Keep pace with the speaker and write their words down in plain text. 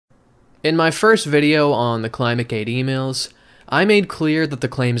In my first video on the ClimateGate emails, I made clear that the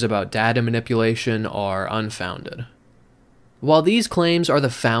claims about data manipulation are unfounded. While these claims are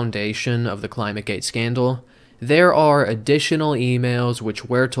the foundation of the ClimateGate scandal, there are additional emails which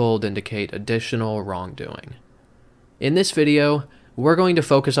we're told indicate additional wrongdoing. In this video, we're going to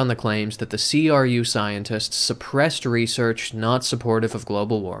focus on the claims that the CRU scientists suppressed research not supportive of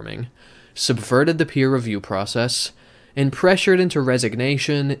global warming, subverted the peer review process, and pressured into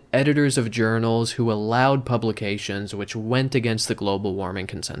resignation editors of journals who allowed publications which went against the global warming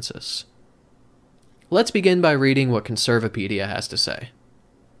consensus. Let's begin by reading what Conservapedia has to say.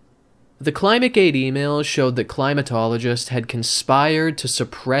 The ClimateGate emails showed that climatologists had conspired to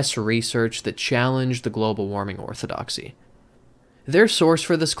suppress research that challenged the global warming orthodoxy. Their source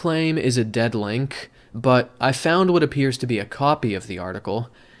for this claim is a dead link, but I found what appears to be a copy of the article,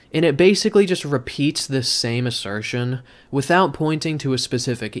 and it basically just repeats this same assertion without pointing to a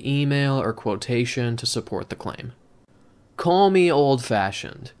specific email or quotation to support the claim. Call me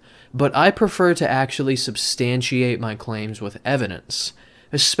old-fashioned, but I prefer to actually substantiate my claims with evidence,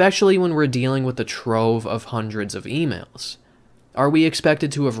 especially when we're dealing with a trove of hundreds of emails. Are we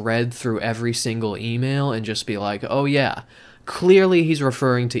expected to have read through every single email and just be like, oh yeah, clearly he's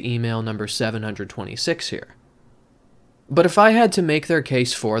referring to email number 726 here? But if I had to make their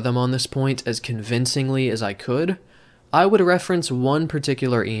case for them on this point as convincingly as I could, I would reference one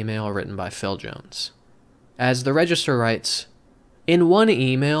particular email written by Phil Jones. As the Register writes, in one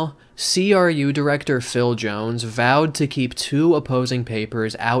email, CRU director Phil Jones vowed to keep two opposing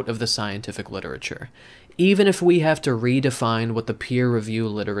papers out of the scientific literature, even if we have to redefine what the peer review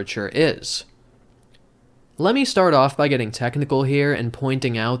literature is. Let me start off by getting technical here and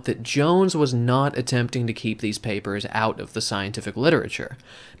pointing out that Jones was not attempting to keep these papers out of the scientific literature,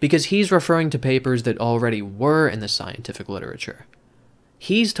 because he's referring to papers that already were in the scientific literature.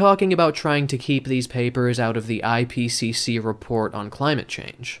 He's talking about trying to keep these papers out of the IPCC report on climate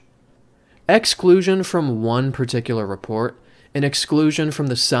change. Exclusion from one particular report and exclusion from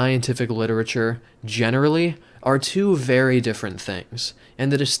the scientific literature generally are two very different things,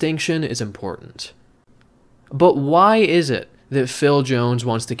 and the distinction is important. But why is it that Phil Jones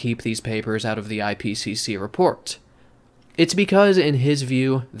wants to keep these papers out of the IPCC report? It's because, in his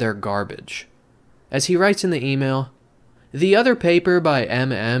view, they're garbage. As he writes in the email, the other paper by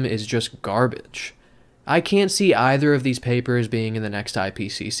MM is just garbage. I can't see either of these papers being in the next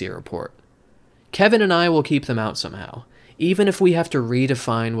IPCC report. Kevin and I will keep them out somehow, even if we have to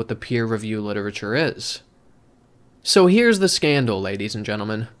redefine what the peer review literature is. So here's the scandal, ladies and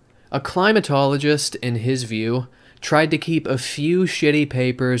gentlemen. A climatologist, in his view, tried to keep a few shitty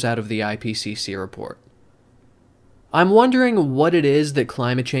papers out of the IPCC report. I'm wondering what it is that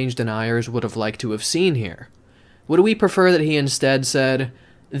climate change deniers would have liked to have seen here. Would we prefer that he instead said,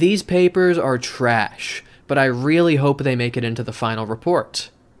 these papers are trash, but I really hope they make it into the final report?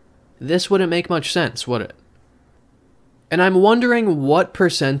 This wouldn't make much sense, would it? And I'm wondering what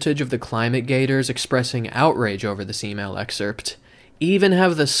percentage of the ClimateGaters expressing outrage over this email excerpt even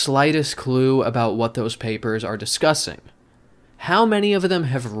have the slightest clue about what those papers are discussing. How many of them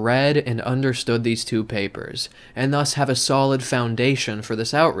have read and understood these two papers, and thus have a solid foundation for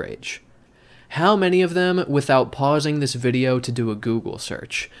this outrage? How many of them, without pausing this video to do a Google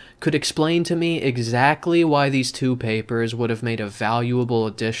search, could explain to me exactly why these two papers would have made a valuable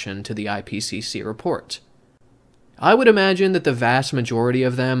addition to the IPCC report? I would imagine that the vast majority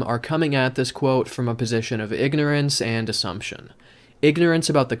of them are coming at this quote from a position of ignorance and assumption. Ignorance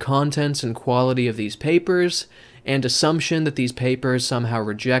about the contents and quality of these papers, and assumption that these papers somehow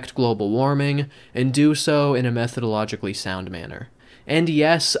reject global warming, and do so in a methodologically sound manner. And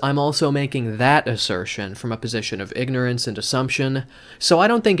yes, I'm also making that assertion from a position of ignorance and assumption, so I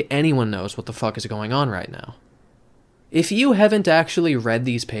don't think anyone knows what the fuck is going on right now. If you haven't actually read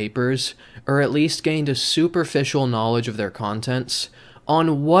these papers, or at least gained a superficial knowledge of their contents,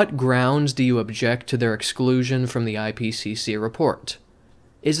 on what grounds do you object to their exclusion from the IPCC report?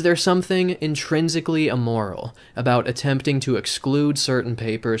 Is there something intrinsically immoral about attempting to exclude certain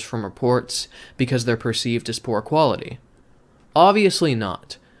papers from reports because they're perceived as poor quality? Obviously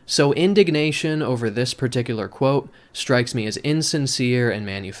not, so indignation over this particular quote strikes me as insincere and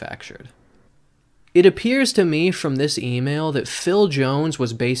manufactured. It appears to me from this email that Phil Jones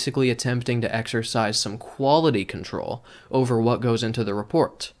was basically attempting to exercise some quality control over what goes into the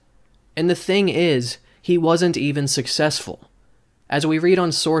report. And the thing is, he wasn't even successful. As we read on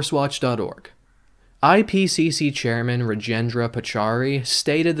sourcewatch.org, IPCC Chairman Rajendra Pachauri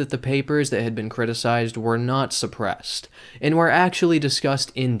stated that the papers that had been criticized were not suppressed, and were actually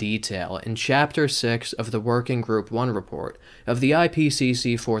discussed in detail in Chapter 6 of the Working Group 1 report of the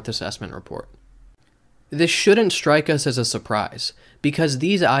IPCC Fourth Assessment Report. This shouldn't strike us as a surprise, because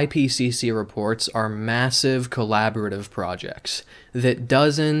these IPCC reports are massive collaborative projects that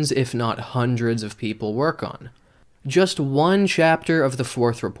dozens, if not hundreds, of people work on. Just one chapter of the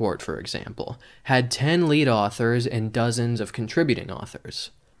fourth report, for example, had 10 lead authors and dozens of contributing authors.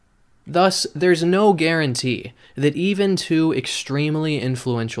 Thus, there's no guarantee that even two extremely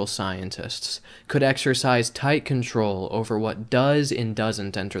influential scientists could exercise tight control over what does and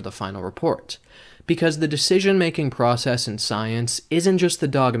doesn't enter the final report, because the decision-making process in science isn't just the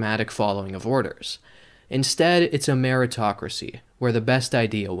dogmatic following of orders. Instead, it's a meritocracy, where the best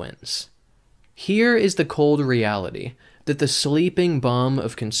idea wins. Here is the cold reality that the sleeping bum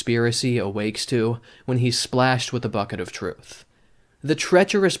of conspiracy awakes to when he's splashed with a bucket of truth. The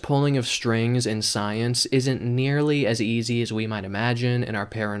treacherous pulling of strings in science isn't nearly as easy as we might imagine in our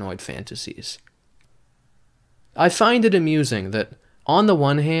paranoid fantasies. I find it amusing that, on the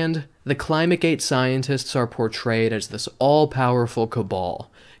one hand, the ClimateGate scientists are portrayed as this all-powerful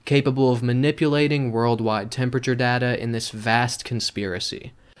cabal, capable of manipulating worldwide temperature data in this vast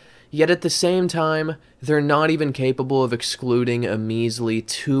conspiracy. Yet at the same time, they're not even capable of excluding a measly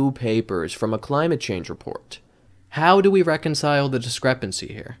 2 papers from a climate change report. How do we reconcile the discrepancy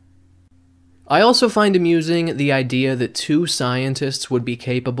here? I also find amusing the idea that 2 scientists would be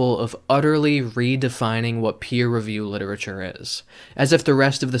capable of utterly redefining what peer review literature is, as if the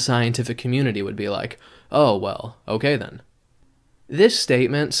rest of the scientific community would be like, oh well, okay then. This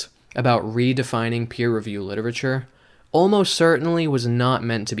statement about redefining peer review literature almost certainly was not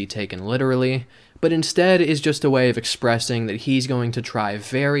meant to be taken literally, but instead is just a way of expressing that he's going to try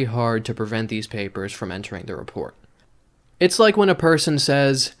very hard to prevent these papers from entering the report. It's like when a person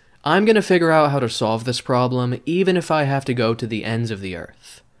says, I'm going to figure out how to solve this problem even if I have to go to the ends of the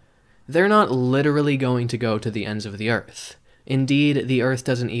earth. They're not literally going to go to the ends of the earth. Indeed, the earth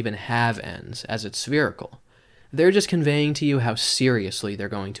doesn't even have ends, as it's spherical. They're just conveying to you how seriously they're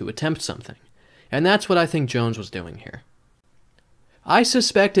going to attempt something. And that's what I think Jones was doing here. I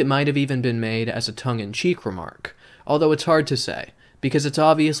suspect it might have even been made as a tongue-in-cheek remark, although it's hard to say, because it's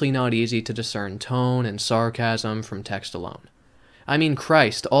obviously not easy to discern tone and sarcasm from text alone. I mean,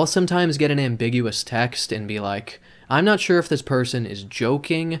 Christ, I'll sometimes get an ambiguous text and be like, I'm not sure if this person is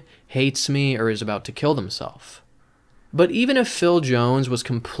joking, hates me, or is about to kill themselves. But even if Phil Jones was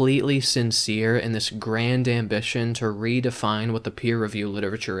completely sincere in this grand ambition to redefine what the peer review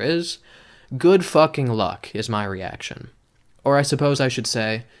literature is, good fucking luck is my reaction. Or I suppose I should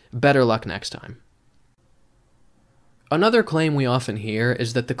say, better luck next time. Another claim we often hear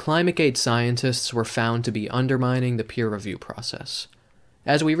is that the ClimateGate scientists were found to be undermining the peer review process.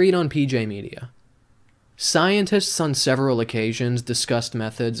 As we read on PJ Media, scientists on several occasions discussed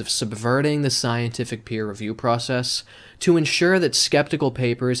methods of subverting the scientific peer review process to ensure that skeptical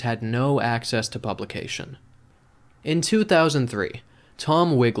papers had no access to publication. In 2003,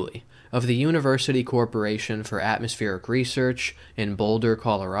 Tom Wigley, of the University Corporation for Atmospheric Research in Boulder,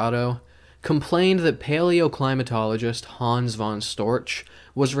 Colorado, complained that paleoclimatologist Hans von Storch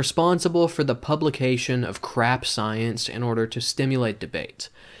was responsible for the publication of crap science in order to stimulate debate,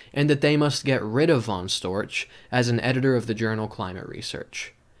 and that they must get rid of von Storch as an editor of the journal Climate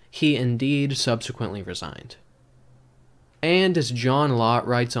Research. He indeed subsequently resigned. And as John Lott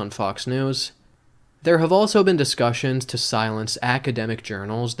writes on Fox News, there have also been discussions to silence academic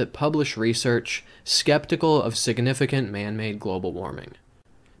journals that publish research skeptical of significant man-made global warming.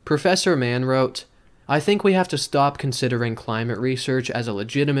 Professor Mann wrote, I think we have to stop considering climate research as a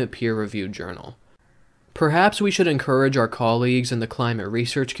legitimate peer-reviewed journal. Perhaps we should encourage our colleagues in the climate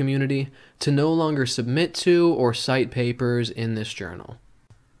research community to no longer submit to or cite papers in this journal.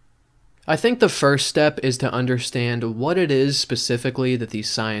 I think the first step is to understand what it is specifically that these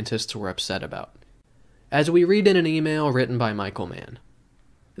scientists were upset about. As we read in an email written by Michael Mann,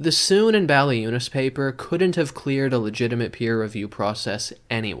 the Soon and Baliunas paper couldn't have cleared a legitimate peer review process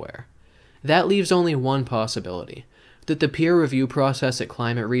anywhere. That leaves only one possibility, that the peer review process at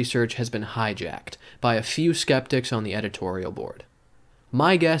Climate Research has been hijacked by a few skeptics on the editorial board.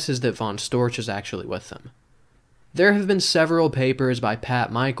 My guess is that von Storch is actually with them. There have been several papers by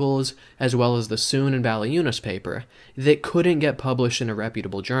Pat Michaels, as well as the Soon and Baliunas paper, that couldn't get published in a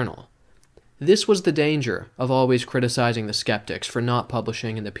reputable journal. This was the danger of always criticizing the skeptics for not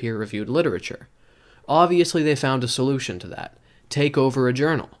publishing in the peer-reviewed literature. Obviously they found a solution to that. Take over a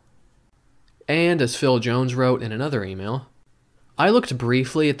journal. And as Phil Jones wrote in another email, I looked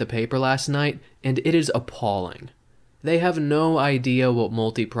briefly at the paper last night, and it is appalling. They have no idea what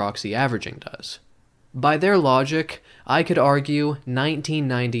multi-proxy averaging does. By their logic, I could argue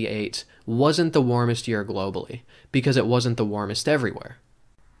 1998 wasn't the warmest year globally, because it wasn't the warmest everywhere.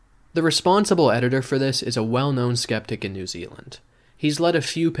 The responsible editor for this is a well-known skeptic in New Zealand. He's led a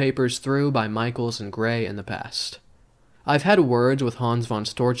few papers through by Michaels and Gray in the past. I've had words with Hans von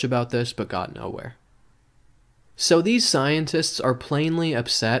Storch about this, but got nowhere. So these scientists are plainly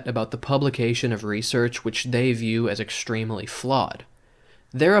upset about the publication of research which they view as extremely flawed.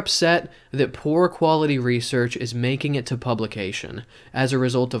 They're upset that poor quality research is making it to publication as a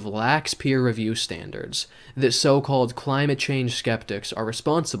result of lax peer review standards that so-called climate change skeptics are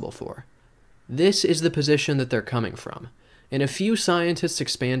responsible for. This is the position that they're coming from, and a few scientists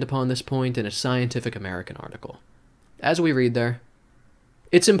expand upon this point in a Scientific American article. As we read there,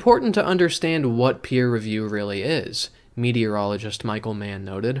 "It's important to understand what peer review really is," meteorologist Michael Mann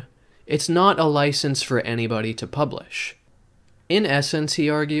noted. "It's not a license for anybody to publish." In essence, he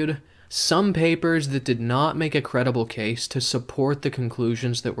argued, some papers that did not make a credible case to support the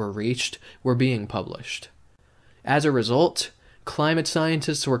conclusions that were reached were being published. As a result, climate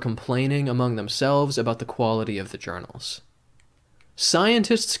scientists were complaining among themselves about the quality of the journals.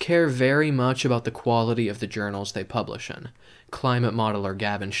 Scientists care very much about the quality of the journals they publish in, climate modeler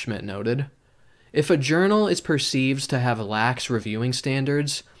Gavin Schmidt noted. If a journal is perceived to have lax reviewing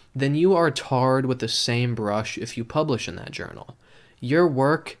standards, then you are tarred with the same brush if you publish in that journal. Your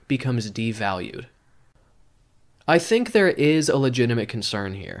work becomes devalued. I think there is a legitimate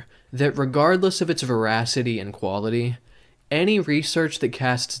concern here, that regardless of its veracity and quality, any research that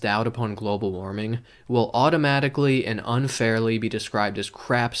casts doubt upon global warming will automatically and unfairly be described as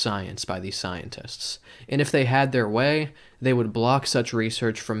crap science by these scientists, and if they had their way, they would block such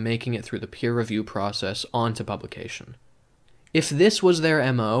research from making it through the peer review process onto publication. If this was their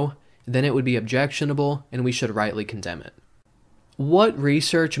MO, then it would be objectionable and we should rightly condemn it. What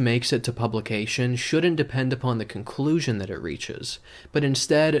research makes it to publication shouldn't depend upon the conclusion that it reaches, but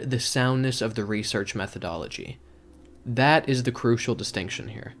instead the soundness of the research methodology. That is the crucial distinction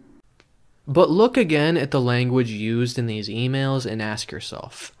here. But look again at the language used in these emails and ask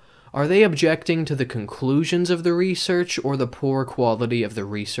yourself, are they objecting to the conclusions of the research or the poor quality of the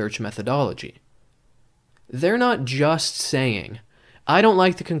research methodology? They're not just saying, I don't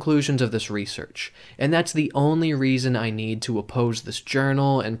like the conclusions of this research, and that's the only reason I need to oppose this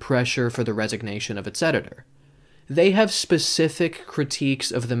journal and pressure for the resignation of its editor. They have specific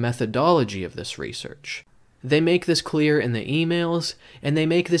critiques of the methodology of this research. They make this clear in the emails, and they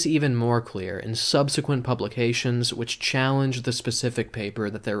make this even more clear in subsequent publications which challenge the specific paper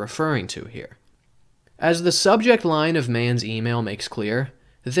that they're referring to here. As the subject line of Mann's email makes clear,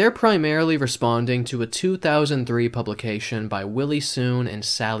 they're primarily responding to a 2003 publication by Willie Soon and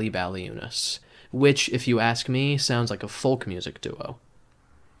Sally Baliunas, which, if you ask me, sounds like a folk music duo.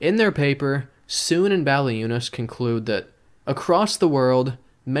 In their paper, Soon and Baliunas conclude that, across the world,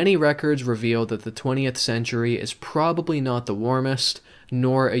 many records reveal that the 20th century is probably not the warmest,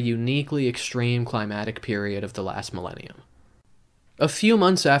 nor a uniquely extreme climatic period of the last millennium. A few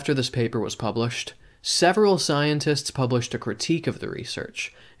months after this paper was published, several scientists published a critique of the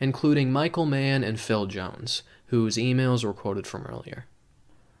research, including Michael Mann and Phil Jones, whose emails were quoted from earlier.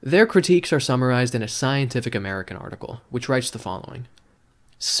 Their critiques are summarized in a Scientific American article, which writes the following.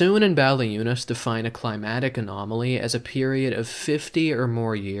 Soon and Baliunas define a climatic anomaly as a period of 50 or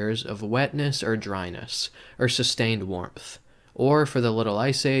more years of wetness or dryness, or sustained warmth, or, for the Little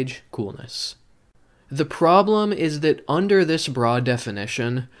Ice Age, coolness. The problem is that under this broad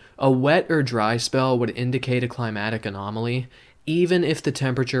definition, a wet or dry spell would indicate a climatic anomaly, even if the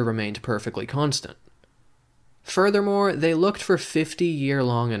temperature remained perfectly constant. Furthermore, they looked for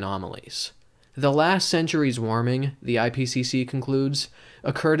 50-year-long anomalies. The last century's warming, the IPCC concludes,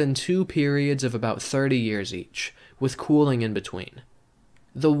 occurred in two periods of about 30 years each, with cooling in between.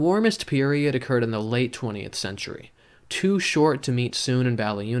 The warmest period occurred in the late 20th century, too short to meet Soon and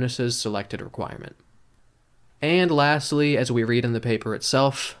Baliunas' selected requirement. And lastly, as we read in the paper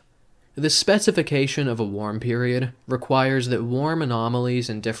itself, the specification of a warm period requires that warm anomalies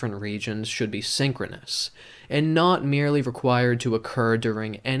in different regions should be synchronous, and not merely required to occur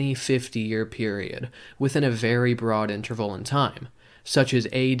during any 50-year period within a very broad interval in time, such as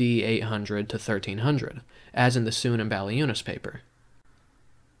AD 800 to 1300, as in the Soon and Baliunas paper.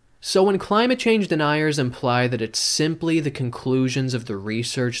 So when climate change deniers imply that it's simply the conclusions of the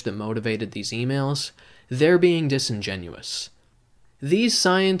research that motivated these emails, they're being disingenuous. These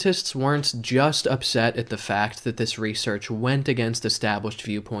scientists weren't just upset at the fact that this research went against established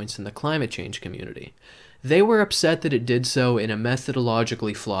viewpoints in the climate change community. They were upset that it did so in a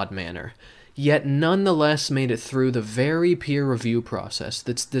methodologically flawed manner, yet nonetheless made it through the very peer review process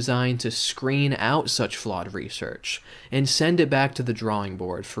that's designed to screen out such flawed research and send it back to the drawing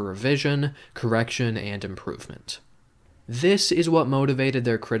board for revision, correction, and improvement. This is what motivated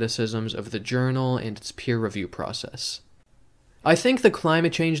their criticisms of the journal and its peer review process. I think the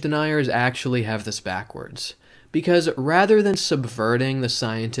climate change deniers actually have this backwards, because rather than subverting the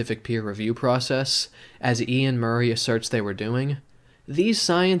scientific peer review process, as Ian Murray asserts they were doing, these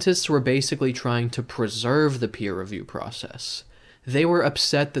scientists were basically trying to preserve the peer review process. They were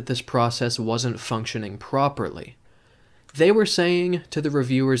upset that this process wasn't functioning properly. They were saying to the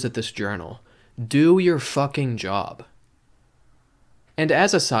reviewers at this journal, do your fucking job. And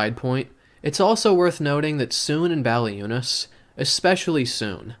as a side point, it's also worth noting that Soon and Baliunas, especially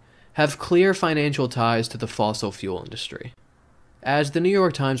Soon, have clear financial ties to the fossil fuel industry. As the New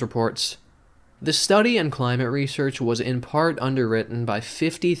York Times reports, the study and climate research was in part underwritten by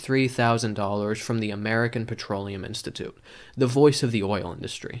 $53,000 from the American Petroleum Institute, the voice of the oil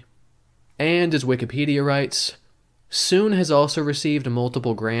industry. And as Wikipedia writes, Soon has also received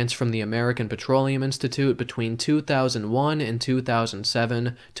multiple grants from the American Petroleum Institute between 2001 and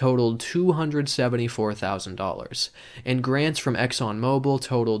 2007, totaled $274,000, and grants from ExxonMobil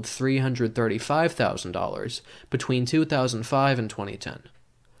totaled $335,000 between 2005 and 2010.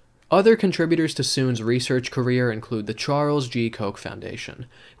 Other contributors to Soon's research career include the Charles G. Koch Foundation,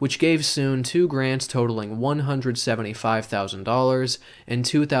 which gave Soon 2 grants totaling $175,000 in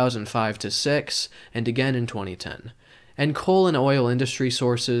 2005 to 6, and again in 2010, and coal and oil industry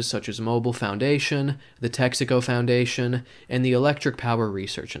sources such as Mobil Foundation, the Texaco Foundation, and the Electric Power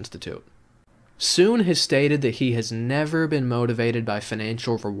Research Institute. Soon has stated that he has never been motivated by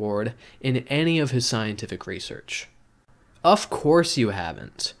financial reward in any of his scientific research. Of course you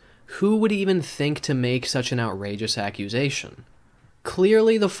haven't. Who would even think to make such an outrageous accusation?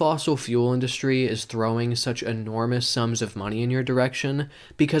 Clearly, the fossil fuel industry is throwing such enormous sums of money in your direction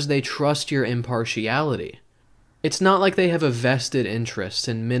because they trust your impartiality. It's not like they have a vested interest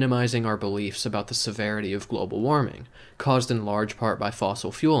in minimizing our beliefs about the severity of global warming, caused in large part by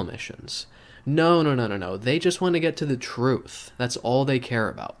fossil fuel emissions. No. They just want to get to the truth. That's all they care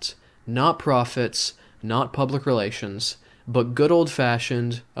about. Not profits, not public relations, but good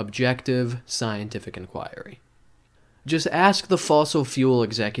old-fashioned, objective, scientific inquiry. Just ask the fossil fuel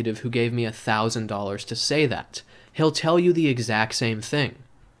executive who gave me $1,000 to say that. He'll tell you the exact same thing.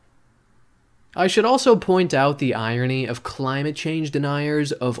 I should also point out the irony of climate change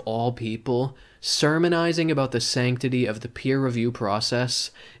deniers, of all people, sermonizing about the sanctity of the peer review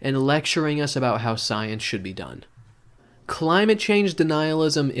process and lecturing us about how science should be done. Climate change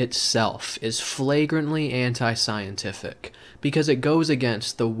denialism itself is flagrantly anti-scientific because it goes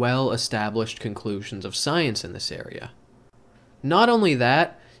against the well-established conclusions of science in this area. Not only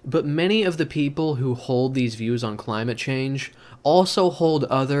that, but many of the people who hold these views on climate change also hold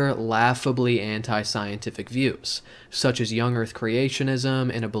other laughably anti-scientific views, such as young Earth creationism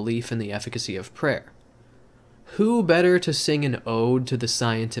and a belief in the efficacy of prayer. Who better to sing an ode to the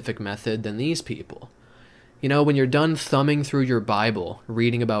scientific method than these people? You know, when you're done thumbing through your Bible,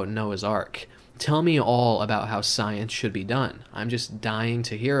 reading about Noah's Ark, tell me all about how science should be done. I'm just dying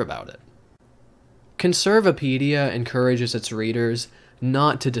to hear about it. Conservapedia encourages its readers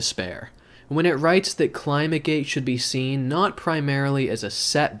not to despair when it writes that ClimateGate should be seen not primarily as a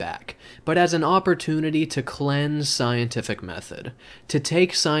setback, but as an opportunity to cleanse scientific method, to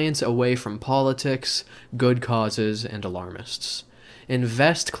take science away from politics, good causes, and alarmists.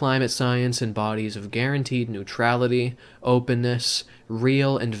 Invest climate science in bodies of guaranteed neutrality, openness,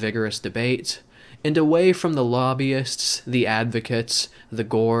 real and vigorous debate, and away from the lobbyists, the advocates, the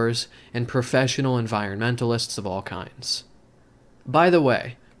gores, and professional environmentalists of all kinds. By the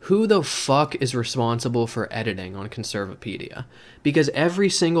way, who the fuck is responsible for editing on Conservapedia? Because every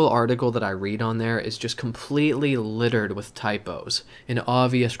single article that I read on there is just completely littered with typos and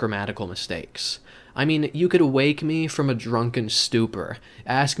obvious grammatical mistakes. I mean, you could wake me from a drunken stupor,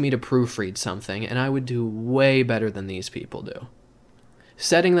 ask me to proofread something, and I would do way better than these people do.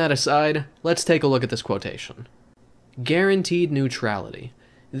 Setting that aside, let's take a look at this quotation. Guaranteed neutrality.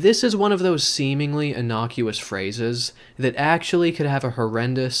 This is one of those seemingly innocuous phrases that actually could have a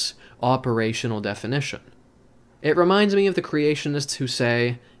horrendous, operational definition. It reminds me of the creationists who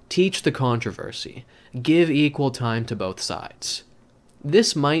say, teach the controversy, give equal time to both sides.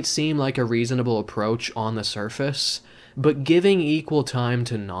 This might seem like a reasonable approach on the surface, but giving equal time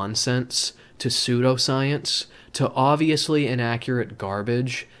to nonsense, to pseudoscience, to obviously inaccurate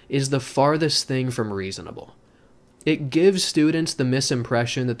garbage is the farthest thing from reasonable. It gives students the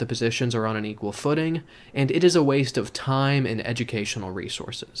misimpression that the positions are on an equal footing, and it is a waste of time and educational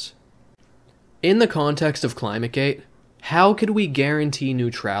resources. In the context of ClimateGate, how could we guarantee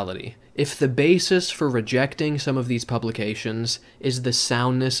neutrality if the basis for rejecting some of these publications is the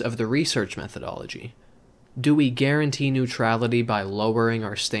soundness of the research methodology? Do we guarantee neutrality by lowering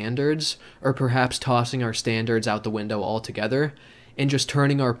our standards, or perhaps tossing our standards out the window altogether, and just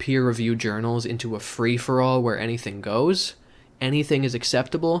turning our peer-reviewed journals into a free-for-all where anything goes, anything is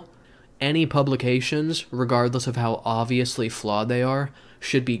acceptable, any publications, regardless of how obviously flawed they are,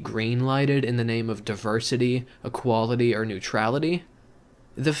 should be green-lighted in the name of diversity, equality, or neutrality?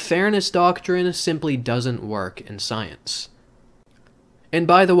 The fairness doctrine simply doesn't work in science. And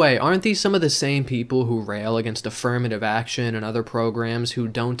by the way, aren't these some of the same people who rail against affirmative action and other programs who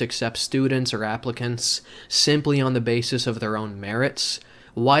don't accept students or applicants simply on the basis of their own merits?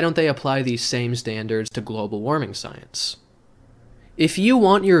 Why don't they apply these same standards to global warming science? If you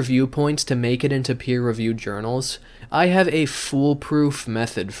want your viewpoints to make it into peer-reviewed journals, I have a foolproof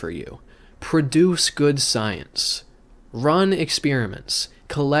method for you. Produce good science. Run experiments,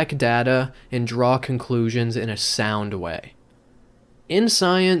 collect data, and draw conclusions in a sound way. In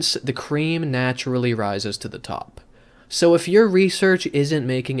science, the cream naturally rises to the top. So if your research isn't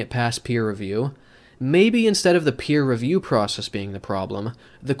making it past peer review, maybe instead of the peer review process being the problem,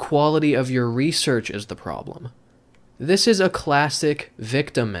 the quality of your research is the problem. This is a classic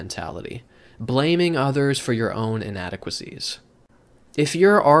victim mentality, blaming others for your own inadequacies. If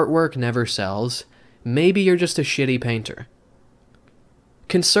your artwork never sells, maybe you're just a shitty painter.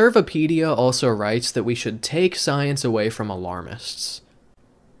 Conservapedia also writes that we should take science away from alarmists.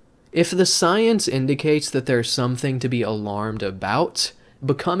 If the science indicates that there's something to be alarmed about,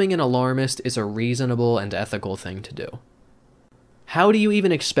 becoming an alarmist is a reasonable and ethical thing to do. How do you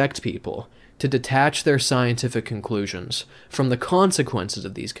even expect people to detach their scientific conclusions from the consequences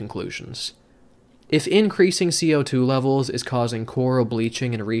of these conclusions? If increasing CO2 levels is causing coral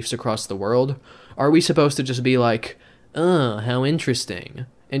bleaching in reefs across the world, are we supposed to just be like, how interesting,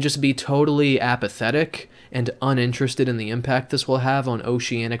 and just be totally apathetic and uninterested in the impact this will have on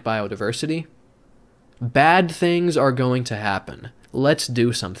oceanic biodiversity? Bad things are going to happen. Let's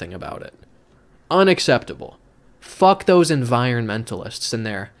do something about it. Unacceptable. Fuck those environmentalists and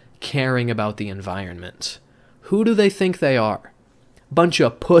their caring about the environment. Who do they think they are? Bunch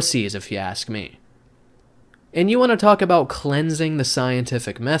of pussies, if you ask me. And you want to talk about cleansing the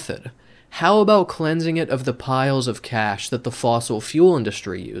scientific method? How about cleansing it of the piles of cash that the fossil fuel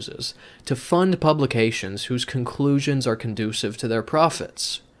industry uses to fund publications whose conclusions are conducive to their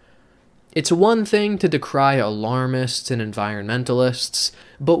profits? It's one thing to decry alarmists and environmentalists,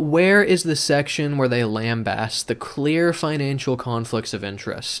 but where is the section where they lambast the clear financial conflicts of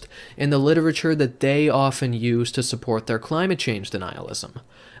interest in the literature that they often use to support their climate change denialism?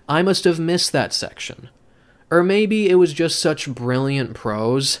 I must have missed that section. Or maybe it was just such brilliant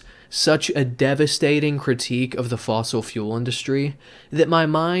prose, such a devastating critique of the fossil fuel industry, that my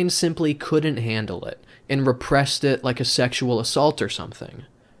mind simply couldn't handle it and repressed it like a sexual assault or something.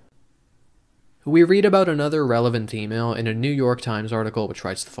 We read about another relevant email in a New York Times article which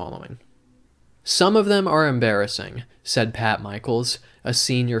writes the following. Some of them are embarrassing, said Pat Michaels, a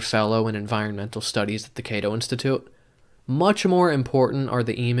senior fellow in environmental studies at the Cato Institute. Much more important are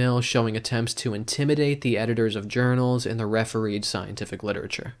the emails showing attempts to intimidate the editors of journals in the refereed scientific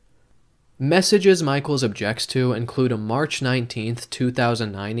literature. Messages Michaels objects to include a March 19,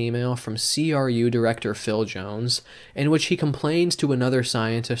 2009 email from CRU director Phil Jones, in which he complains to another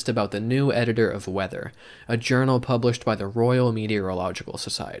scientist about the new editor of Weather, a journal published by the Royal Meteorological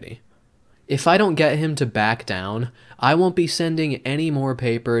Society. If I don't get him to back down, I won't be sending any more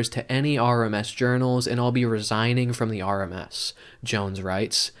papers to any RMS journals and I'll be resigning from the RMS, Jones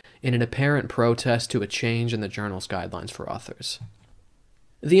writes, in an apparent protest to a change in the journal's guidelines for authors.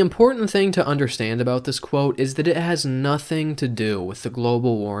 The important thing to understand about this quote is that it has nothing to do with the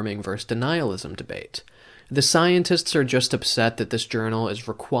global warming versus denialism debate. The scientists are just upset that this journal is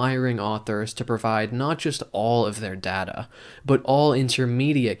requiring authors to provide not just all of their data, but all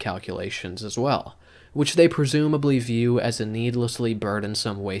intermediate calculations as well, which they presumably view as a needlessly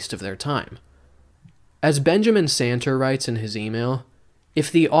burdensome waste of their time. As Benjamin Santer writes in his email,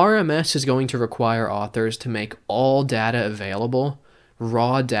 if the RMS is going to require authors to make all data available,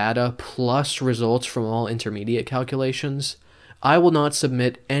 raw data plus results from all intermediate calculations, I will not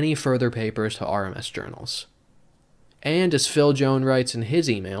submit any further papers to RMS journals. And as Phil Jones writes in his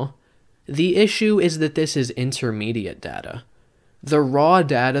email, the issue is that this is intermediate data. The raw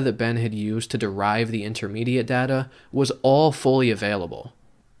data that Ben had used to derive the intermediate data was all fully available.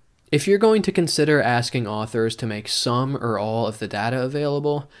 If you're going to consider asking authors to make some or all of the data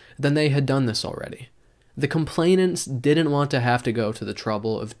available, then they had done this already. The complainants didn't want to have to go to the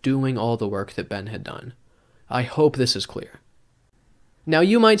trouble of doing all the work that Ben had done. I hope this is clear. Now,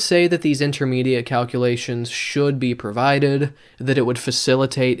 you might say that these intermediate calculations should be provided, that it would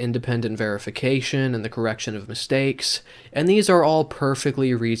facilitate independent verification and the correction of mistakes, and these are all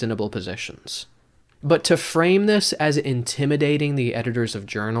perfectly reasonable positions. But to frame this as intimidating the editors of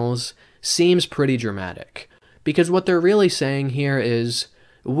journals seems pretty dramatic, because what they're really saying here is,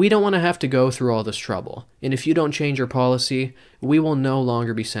 we don't want to have to go through all this trouble, and if you don't change your policy, we will no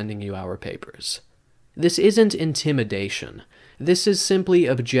longer be sending you our papers. This isn't intimidation. This is simply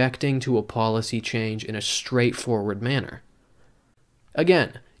objecting to a policy change in a straightforward manner.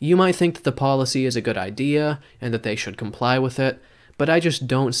 Again, you might think that the policy is a good idea and that they should comply with it, but I just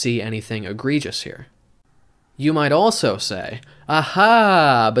don't see anything egregious here. You might also say,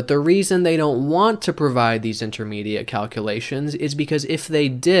 aha, but the reason they don't want to provide these intermediate calculations is because if they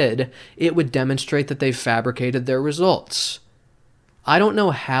did, it would demonstrate that they've fabricated their results. I don't know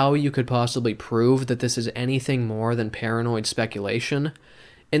how you could possibly prove that this is anything more than paranoid speculation,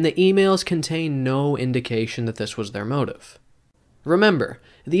 and the emails contain no indication that this was their motive. Remember,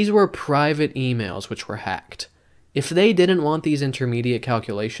 these were private emails which were hacked. If they didn't want these intermediate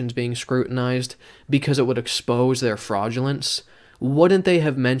calculations being scrutinized because it would expose their fraudulence, wouldn't they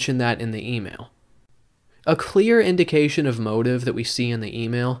have mentioned that in the email? A clear indication of motive that we see in the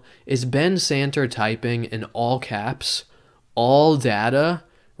email is Ben Santer typing in all caps, all data,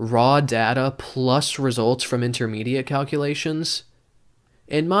 raw data plus results from intermediate calculations.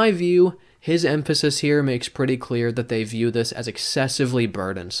 In my view, his emphasis here makes pretty clear that they view this as excessively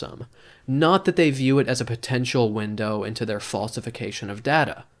burdensome, not that they view it as a potential window into their falsification of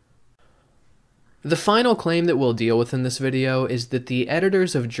data. The final claim that we'll deal with in this video is that the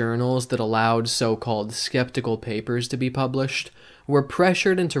editors of journals that allowed so-called skeptical papers to be published were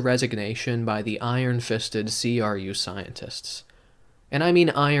pressured into resignation by the iron-fisted CRU scientists. And I mean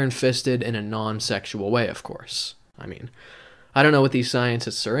iron-fisted in a non-sexual way, of course. I don't know what these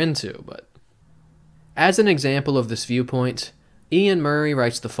scientists are into, but... As an example of this viewpoint, Ian Murray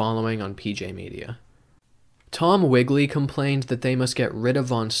writes the following on PJ Media. Tom Wigley complained that they must get rid of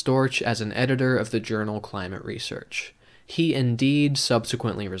von Storch as an editor of the journal Climate Research. He indeed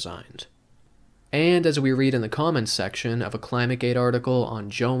subsequently resigned. And as we read in the comments section of a ClimateGate article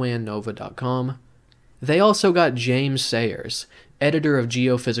on joannova.com, they also got James Sayers, editor of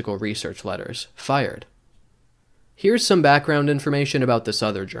Geophysical Research Letters, fired. Here's some background information about this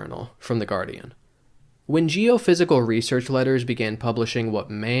other journal, from The Guardian. When Geophysical Research Letters began publishing what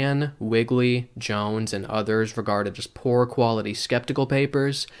Mann, Wigley, Jones, and others regarded as poor-quality skeptical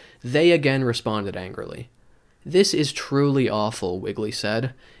papers, they again responded angrily. This is truly awful, Wigley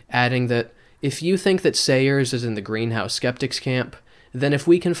said, adding that, if you think that Sayers is in the greenhouse skeptics camp, then if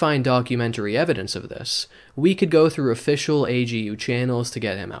we can find documentary evidence of this, we could go through official AGU channels to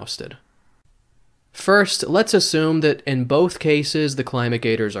get him ousted. First, let's assume that in both cases the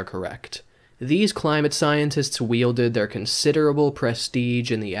ClimateGaters are correct. These climate scientists wielded their considerable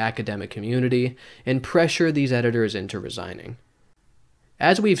prestige in the academic community and pressured these editors into resigning.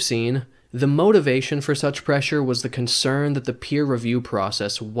 As we've seen, the motivation for such pressure was the concern that the peer review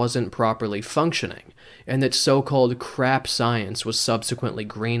process wasn't properly functioning, and that so-called crap science was subsequently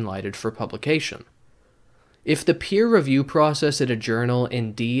green-lighted for publication. If the peer review process at a journal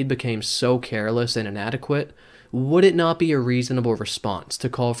indeed became so careless and inadequate, would it not be a reasonable response to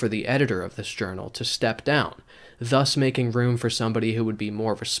call for the editor of this journal to step down, thus making room for somebody who would be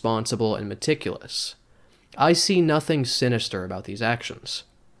more responsible and meticulous? I see nothing sinister about these actions.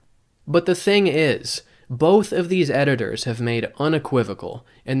 But the thing is, both of these editors have made unequivocal,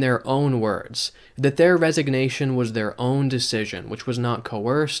 in their own words, that their resignation was their own decision, which was not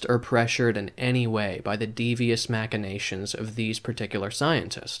coerced or pressured in any way by the devious machinations of these particular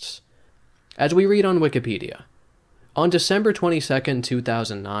scientists. As we read on Wikipedia, on December 22,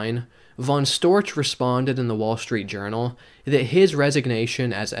 2009, von Storch responded in the Wall Street Journal that his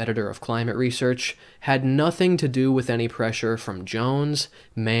resignation as editor of Climate Research had nothing to do with any pressure from Jones,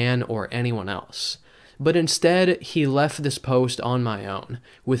 Mann, or anyone else, but instead he left this post on my own,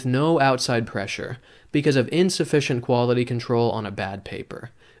 with no outside pressure, because of insufficient quality control on a bad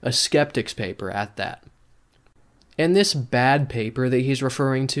paper, a skeptics paper at that. And this bad paper that he's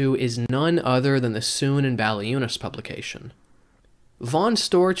referring to is none other than the Soon and Baliunas publication. Von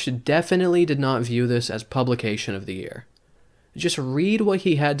Storch definitely did not view this as publication of the year. Just read what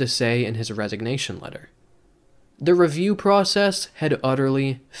he had to say in his resignation letter. The review process had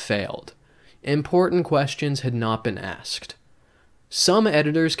utterly failed. Important questions had not been asked. Some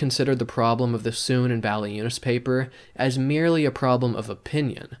editors considered the problem of the Soon and Baliunas paper as merely a problem of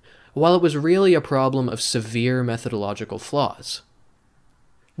opinion, while it was really a problem of severe methodological flaws.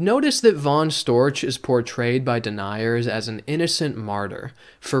 Notice that von Storch is portrayed by deniers as an innocent martyr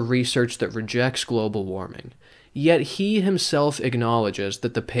for research that rejects global warming, yet he himself acknowledges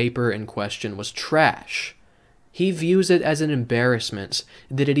that the paper in question was trash. He views it as an embarrassment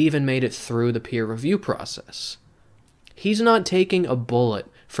that it even made it through the peer review process. He's not taking a bullet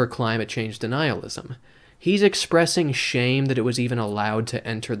for climate change denialism. He's expressing shame that it was even allowed to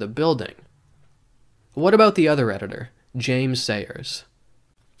enter the building. What about the other editor, James Sayers?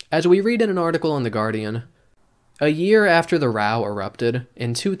 As we read in an article in The Guardian, a year after the row erupted,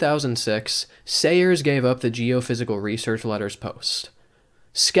 in 2006, Sayers gave up the Geophysical Research Letters post.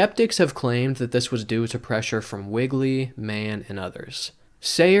 Skeptics have claimed that this was due to pressure from Wigley, Mann, and others.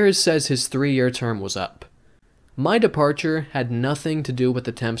 Sayers says his 3-year term was up. My departure had nothing to do with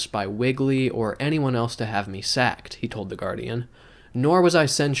attempts by Wigley or anyone else to have me sacked, he told The Guardian, nor was I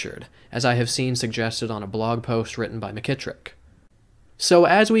censured, as I have seen suggested on a blog post written by McKittrick. So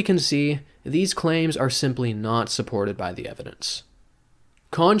as we can see, these claims are simply not supported by the evidence.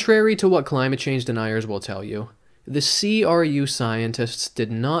 Contrary to what climate change deniers will tell you, the CRU scientists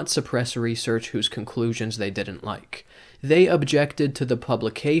did not suppress research whose conclusions they didn't like. They objected to the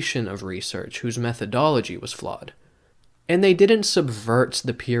publication of research whose methodology was flawed. And they didn't subvert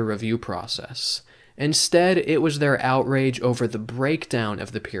the peer review process. Instead, it was their outrage over the breakdown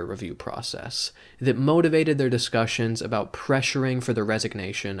of the peer review process that motivated their discussions about pressuring for the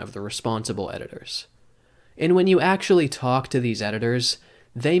resignation of the responsible editors. And when you actually talk to these editors,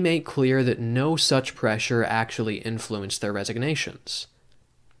 they make clear that no such pressure actually influenced their resignations.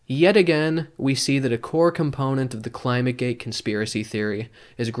 Yet again, we see that a core component of the ClimateGate conspiracy theory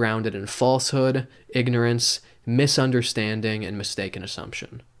is grounded in falsehood, ignorance, misunderstanding, and mistaken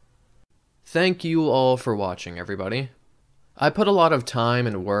assumption. Thank you all for watching, everybody. I put a lot of time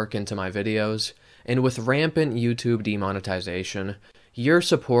and work into my videos, and with rampant YouTube demonetization, your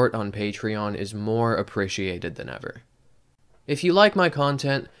support on Patreon is more appreciated than ever. If you like my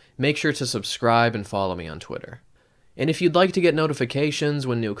content, make sure to subscribe and follow me on Twitter. And if you'd like to get notifications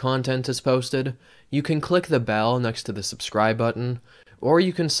when new content is posted, you can click the bell next to the subscribe button, or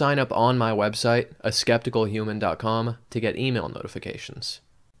you can sign up on my website, askepticalhuman.com, to get email notifications.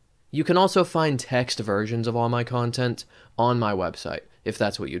 You can also find text versions of all my content on my website, if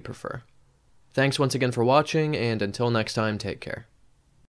that's what you'd prefer. Thanks once again for watching, and until next time, take care.